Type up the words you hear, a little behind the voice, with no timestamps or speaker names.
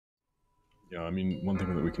Yeah, I mean, one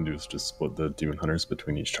thing that we can do is just split the demon hunters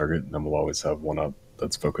between each target, and then we'll always have one up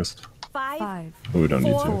that's focused. Five, but we don't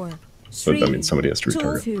need to. four, But that means somebody has to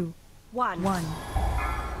retarget. two, one.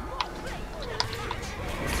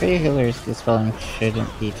 Three healers dispelling shouldn't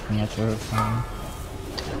be too much of a problem.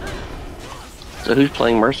 So who's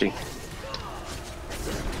playing Mercy?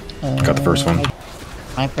 Got the first one.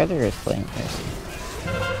 My brother is playing Mercy.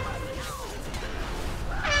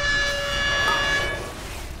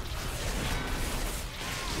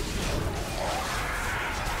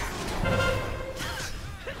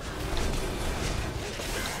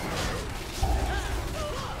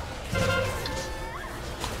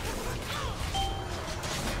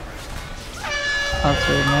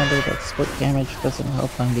 Also remember that split damage doesn't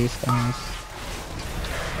help on these things.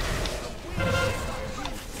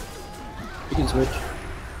 You can switch.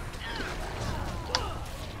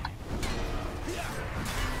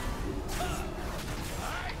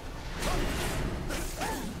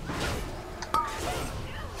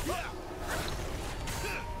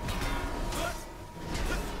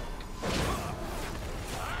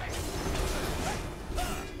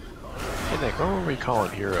 Hey Nick, what were we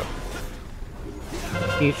calling Hero?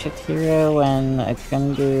 You should hero when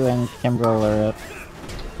Akundu and Kimbrel are up.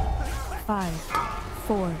 5,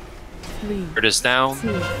 4, 3, It is down. 2,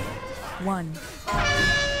 1.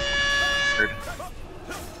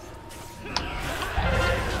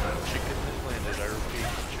 Chicken has landed, I repeat,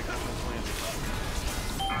 chicken has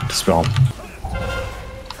landed. Dispel.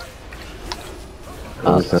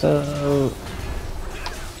 Also,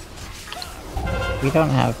 we don't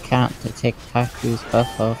have count to take Paku's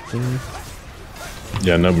buff off, do we?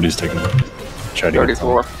 Yeah, nobody's taking chatty.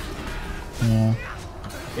 34. Yeah.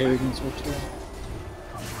 Okay, we can switch to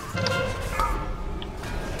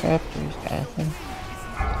Raptors, I think.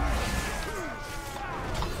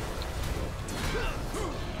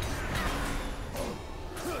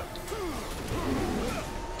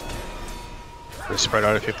 They spread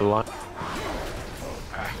out if you hit the line.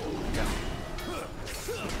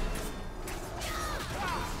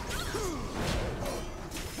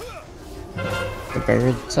 The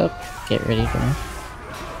bird's up. Get ready to run.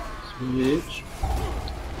 switch.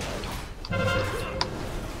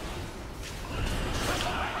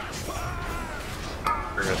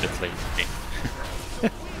 We're a bit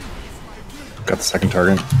late. Got the second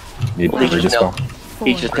target. Need Well, to dispel.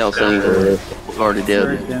 He just tells them we're already Right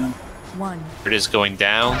dead. down. 1. It is going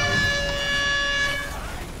down.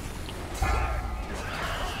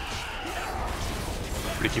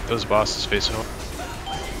 We keep those bosses facing up.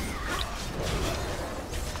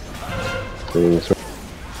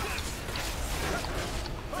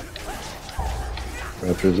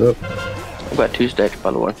 Raptors up. I've got 2 stacks,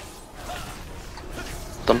 by the way.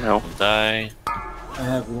 Somehow. Die. I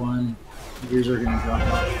have one. Yours are gonna drop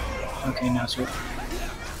off. Okay, now switch.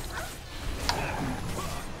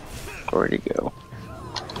 Where'd he go?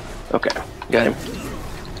 Okay, got him.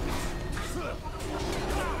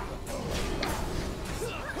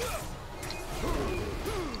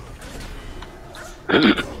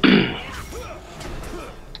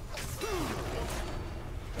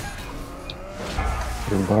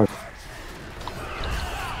 Embark.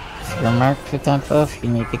 If you're marked with that buff, you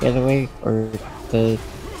need to get away, or the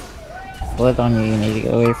blood on you, you need to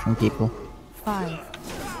get away from people. 5,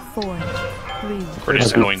 4, 3, It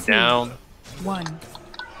is going 2, down. 1.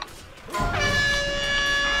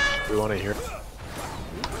 We want to hear.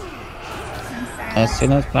 As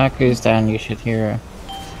soon as Black goes down, you should hear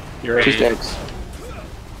You're 2 stacks.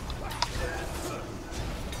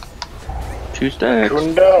 2 stacks.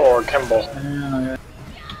 Kunda or Kimball? There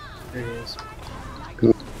he is.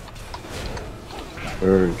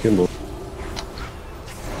 Or Kimball.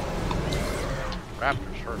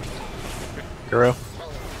 Raptors first. Hero.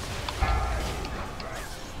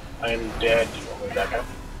 I'm dead. I'll be back up.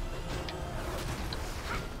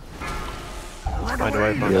 Find a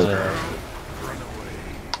way from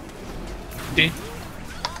See?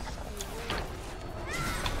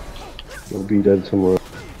 He'll be dead somewhere.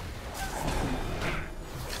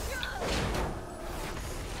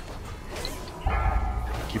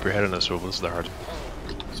 Keep your head on a swivel, this is the hard.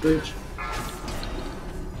 Switch.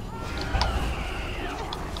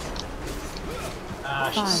 Ah,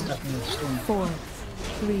 she's 5, stuck in the storm. 4,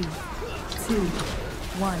 3, 2,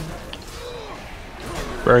 1.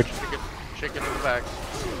 Bird. Chicken in the back.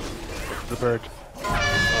 The bird.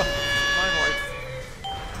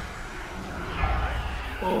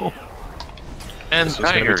 Oh, And this is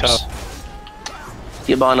gonna be tigers. tough.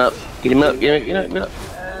 Get Bon up. Get him up. Get him up.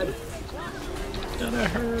 Gonna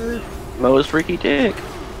hurt. Mo's freaky dick.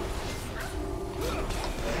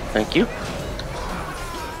 Thank you.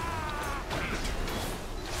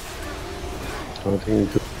 Taunting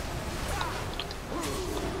into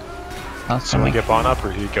Toss Someone coming. get Bon up,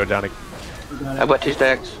 or he go down. We got I've it. got 2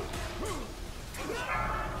 stacks.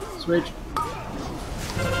 Switch.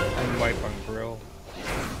 And wipe on grill.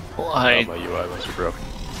 Well, Oh, I my UI links are broken.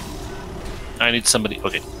 need somebody.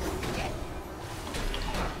 Okay.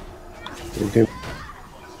 okay.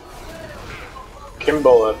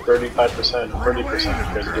 Kimball at 35%,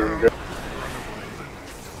 30% is doing good.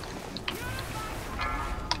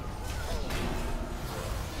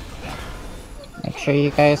 Make sure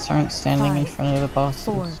you guys aren't standing in 5, front of the bosses.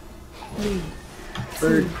 4, 3,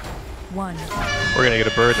 Bird. 2, 1. We're gonna get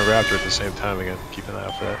a bird and a raptor at the same time again. Keep an eye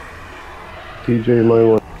out for that. TJ, my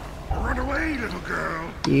one.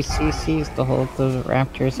 UCC's to hold the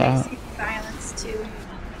raptors out. Silence too.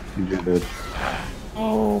 TJ dead.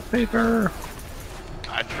 Oh, paper.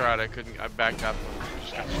 I tried, I couldn't, I backed up.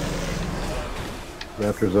 Just got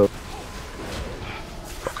Raptors up.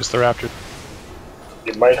 Focus the raptor.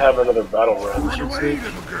 You might have another battle round.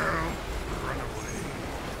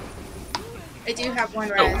 I do have one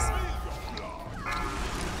res.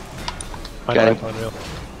 Find Got a him. wipe on rail.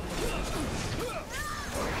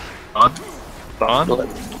 On. On. Bullet.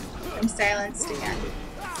 I'm silenced again.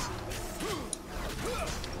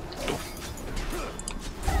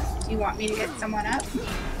 Do you want me to get someone up?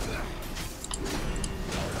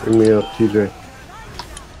 Bring me up, TJ.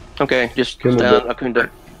 Okay, just Kimball down. did. Akunda.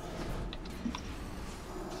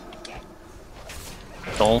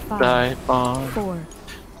 Don't 5, die, Bon. 4,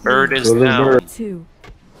 Bird is Go to the down. bird. 2,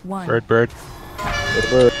 1. Bird, bird.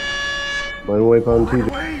 Over. Mind wipe on TJ.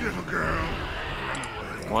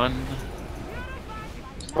 One.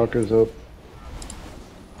 Stalker's up.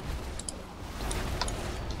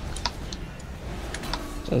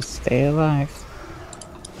 Just stay alive.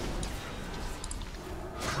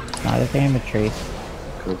 Not a damage race.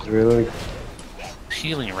 Comes really.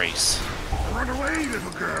 Healing race.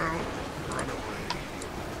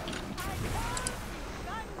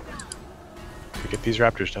 We get these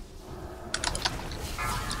raptors down.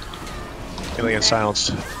 Alien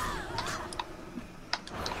silenced.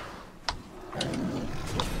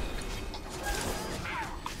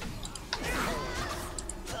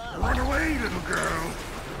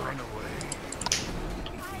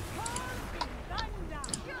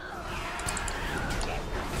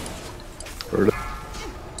 Bird up.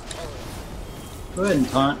 Go ahead and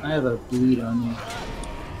taunt. I have a bleed on you.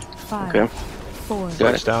 5, Okay. 4, Got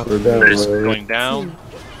Birds it. down. Bird down. Bird is Larry. going 2, down.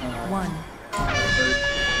 1.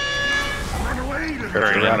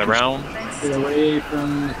 Bird down around. Get away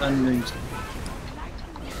from the thunderings.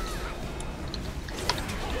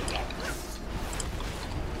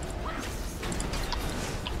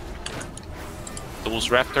 Those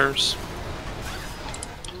raptors.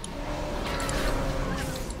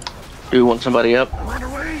 Do you want somebody up?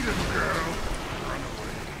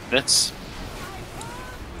 That's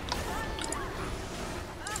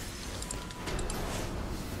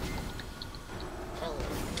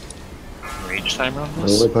rage timer on Mind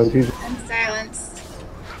this. wipe on TJ. I'm silenced.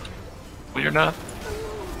 Well, you're not.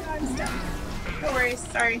 No, I'm stuck. No worries,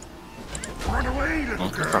 sorry. No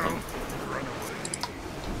problem.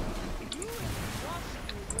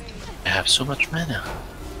 I have so much mana.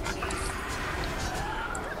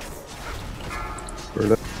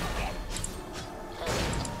 Bird up.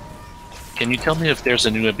 Can you tell me if there's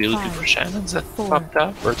a new ability 5, for Shannon's that 4, popped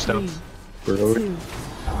out? Bird's down. 3, Bird over. 2,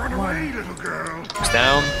 1. It's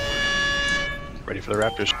down. Ready for the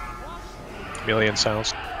raptors. Chameleon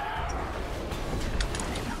silenced.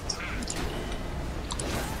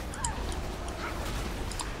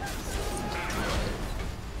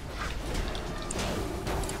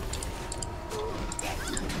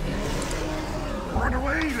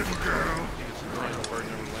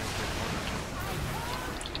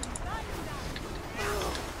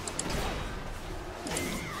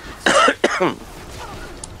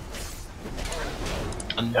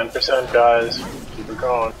 And 10%, guys. Keep it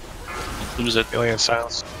going. lose it. Chameleon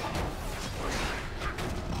silenced.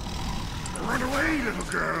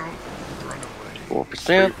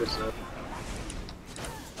 4%. 3%.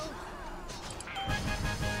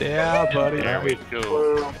 Yeah, buddy. There we go.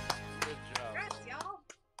 Blue.